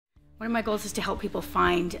One of my goals is to help people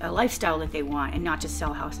find a lifestyle that they want and not just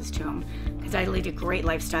sell houses to them, because I lead a great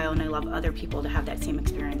lifestyle and I love other people to have that same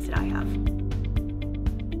experience that I have.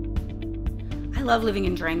 I love living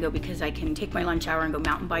in Durango because I can take my lunch hour and go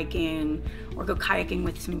mountain biking or go kayaking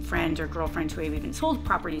with some friends or girlfriends who I've even sold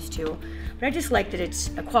properties to, but I just like that it's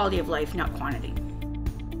a quality of life, not quantity.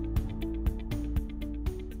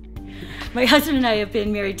 My husband and I have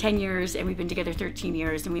been married 10 years and we've been together 13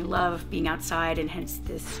 years, and we love being outside, and hence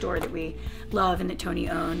this store that we love and that Tony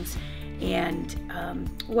owns. And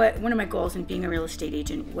one of my goals in being a real estate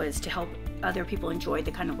agent was to help other people enjoy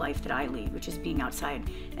the kind of life that I lead, which is being outside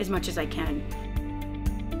as much as I can.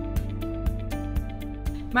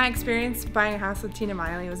 My experience buying a house with Tina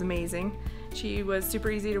Miely was amazing. She was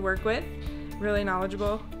super easy to work with, really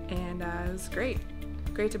knowledgeable, and it was great.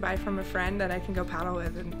 Great to buy from a friend that I can go paddle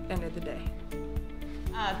with at the end of the day.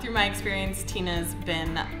 Through my experience, Tina's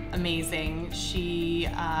been amazing. She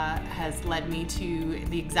has led me to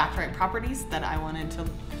the exact right properties that I wanted to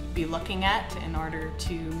be looking at in order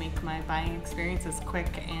to make my buying experience as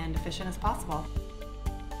quick and efficient as possible.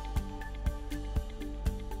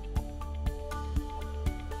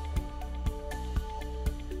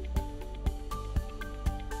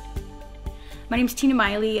 My name's Tina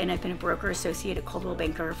Miely, and I've been a broker associate at Coldwell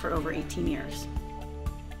Banker for over 18 years.